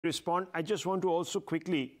respond, I just want to also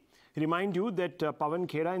quickly remind you that Pawan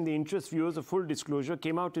Khera, in the interest viewers of full disclosure,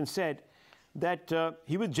 came out and said that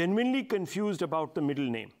he was genuinely confused about the middle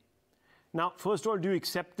name. Now, first of all, do you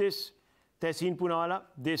accept this, Tehseen Poonawalla,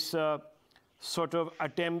 this sort of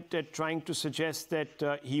attempt at trying to suggest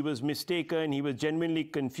that he was mistaken, he was genuinely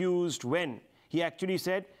confused when he actually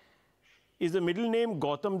said, is the middle name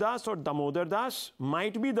Gautam Das or Damodar Das?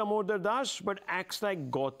 Might be Damodar Das, but acts like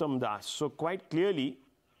Gautam Das. So quite clearly,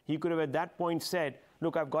 he could have at that point said,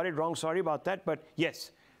 look, I've got it wrong, sorry about that, but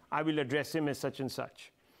yes, I will address him as such and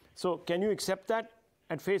such. So can you accept that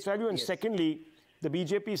at face value? And yes. Secondly, the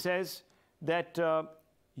BJP says that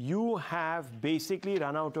you have basically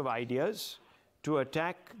run out of ideas to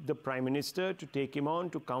attack the Prime Minister, to take him on,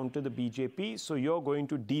 to counter the BJP. So you're going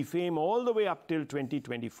to defame all the way up till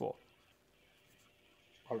 2024.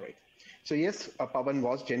 All right. So yes, Pawan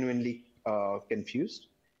was genuinely confused.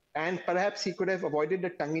 And perhaps he could have avoided the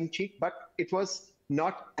tongue-in-cheek, but it was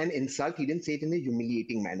not an insult. He didn't say it in a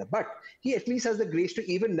humiliating manner. But he at least has the grace to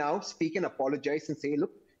even now speak and apologize and say,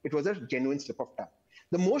 look, it was a genuine slip of tongue.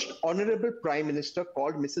 The most honorable Prime Minister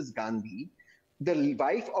called Mrs. Gandhi the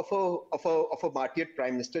wife of a martyred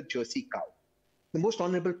Prime Minister, Jersey cow. The most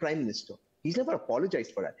honorable Prime Minister. He's never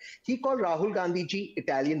apologized for that. He called Rahul Gandhi ji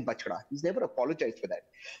Italian Bachda. He's never apologized for that.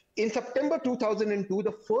 In September 2002,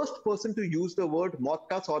 the first person to use the word Maut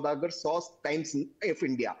ka Saudagar Sauce Times of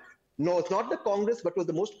India. No, it's not the Congress, but was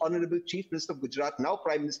the most honorable Chief Minister of Gujarat, now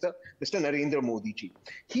Prime Minister, Mr. Narendra Modi ji.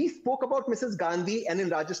 He spoke about Mrs. Gandhi and in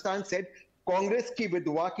Rajasthan said, Congress ki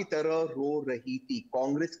vidwa ki tarah ro rahi thi.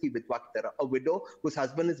 Congress ki vidwa ki tarah. A widow whose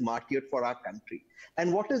husband is martyred for our country.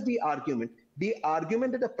 And what is the argument? The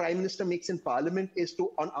argument that the Prime Minister makes in Parliament is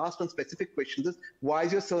to, on asked on specific questions, is why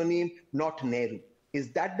is your surname not Nehru? Is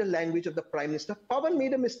that the language of the Prime Minister? Pawan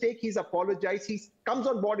made a mistake. He's apologized. He comes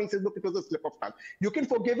on board. He says, look, it was a slip of tongue. You can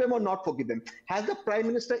forgive him or not forgive him. Has the Prime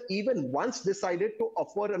Minister even once decided to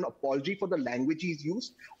offer an apology for the language he's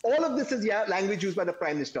used? All of this is language used by the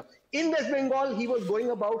Prime Minister. In West Bengal, he was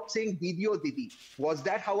going about saying Didi or Didi. Was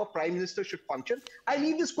that how a Prime Minister should function? I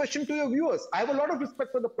leave this question to your viewers. I have a lot of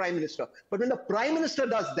respect for the Prime Minister. But when the Prime Minister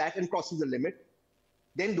does that and crosses the limit,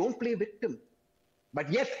 then don't play victim. But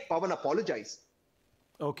yet, Pawan apologized.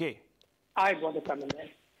 Okay. I want to come in there.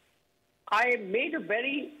 I made a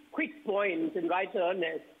very quick point in right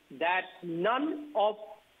earnest that none of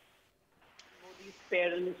Modi's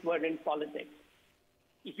parents were in politics.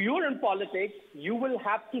 If you're in politics, you will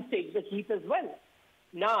have to take the heat as well.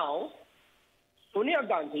 Now, Sonia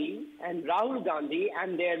Gandhi and Rahul Gandhi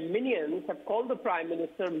and their minions have called the Prime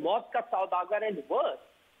Minister Maut ka Saudagar and worse.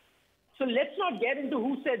 So let's not get into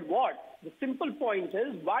who said what. The simple point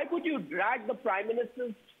is, why would you drag the Prime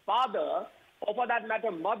Minister's father, or for that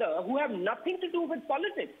matter, mother, who have nothing to do with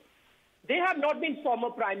politics? They have not been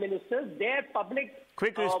former Prime Ministers. Their public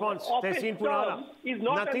quick response, Tehseen Poonawalla. Is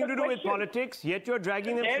not nothing to do with politics, yet you're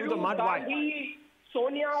dragging them through the mud. Gandhi,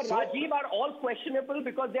 Sonia, Rajiv are all questionable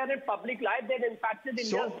because they are in public life. They're impacted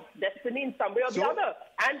in their destiny in some way or the other.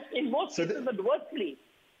 And in most cases, adversely.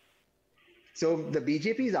 So the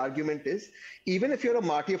BJP's argument is, even if you're a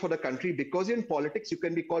martyr for the country, because you're in politics, you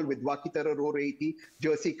can be called Vidwa ki tarah ro rahi thi,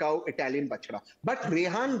 Jersey cow, Italian bachda. But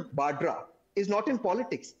Rehan Vadra is not in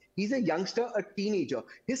politics. He's a youngster, a teenager.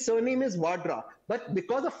 His surname is Vadra. But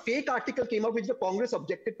because a fake article came out, which the Congress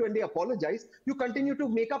objected to and they apologized, you continue to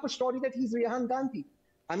make up a story that he's Rehan Gandhi.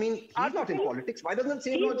 I mean, he's not in politics. Why doesn't the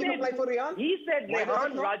same logic apply for Rehan? He said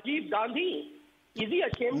Rehan Rajiv Gandhi. Is he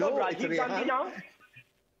ashamed of Rajiv Gandhi now?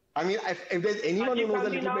 I mean, if there's anyone who knows a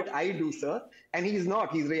little bit, I do, sir. And he's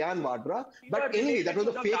not. He's Rehan Vadra. But anyway, that was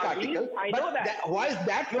a fake article. I know that. Why is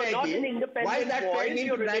that fair game? Why is that fair game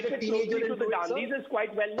to drag a teenager into the Gandhis is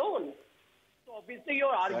quite well known. So obviously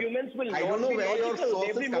your arguments will not be logical. I don't know where your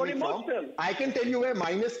source is coming from. I can tell you where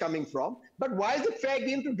mine is coming from. But why is it fair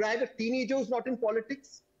game to drag a teenager who's not in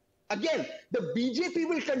politics? Again, the BJP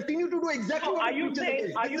will continue to do exactly what Are you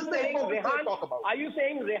saying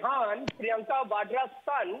Rehan, Priyanka Vadra's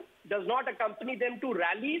son, does not accompany them to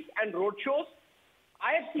rallies and roadshows?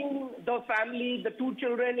 I have seen the family, the two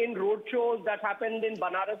children in roadshows that happened in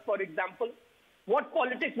Banaras, for example. What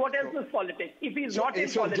politics? What else is politics? If he's not in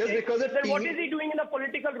politics, then what is he doing in a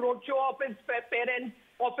political roadshow of his parents,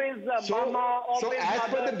 of his mama, of his mother? As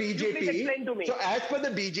per the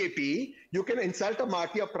BJP, you can insult a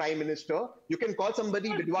martyr Prime Minister. You can call somebody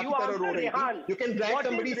Vidwa ki tarah ro rahi thi. You can drag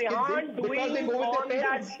somebody's kids in because they go with their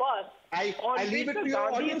parents. I leave it to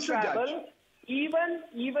your audience to judge. Even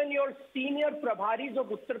your senior Prabharis of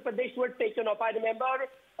Uttar Pradesh were taken off. I remember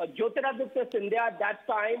Jyotiraditya Scindia at that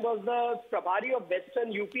time was the Prabhari of Western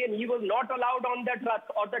UP and he was not allowed on the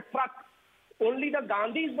truck only the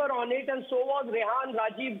Gandhis were on it, and so was Rehan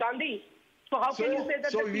Rajiv Gandhi. So how can you say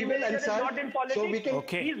that the teenager is not in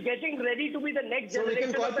politics? He's getting ready to be the next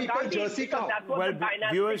generation of the Gandhis, because that's what the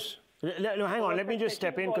dynamic viewers, no, hang on, let me just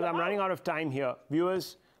step in because I'm running out of time here.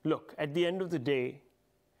 Viewers, look, at the end of the day,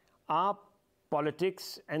 our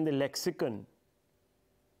politics and the lexicon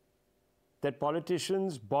that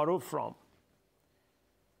politicians borrow from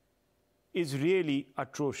is really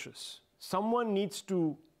atrocious. Someone needs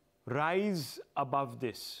to rise above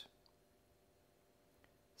this.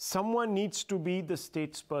 Someone needs to be the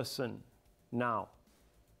statesperson now.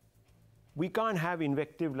 We can't have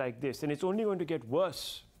invective like this, and it's only going to get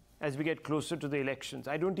worse as we get closer to the elections.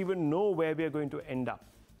 I don't even know where we are going to end up.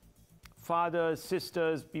 Fathers,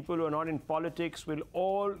 sisters, people who are not in politics will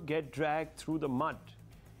all get dragged through the mud.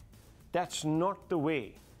 That's not the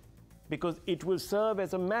way, because it will serve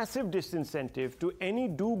as a massive disincentive to any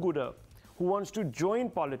do-gooder who wants to join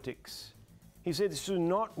politics. He said this is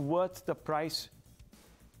not worth the price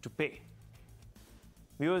to pay.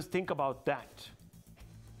 Viewers, think about that.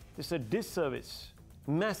 This is a disservice,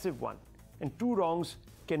 massive one, and two wrongs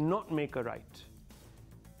cannot make a right.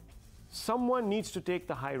 Someone needs to take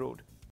the high road.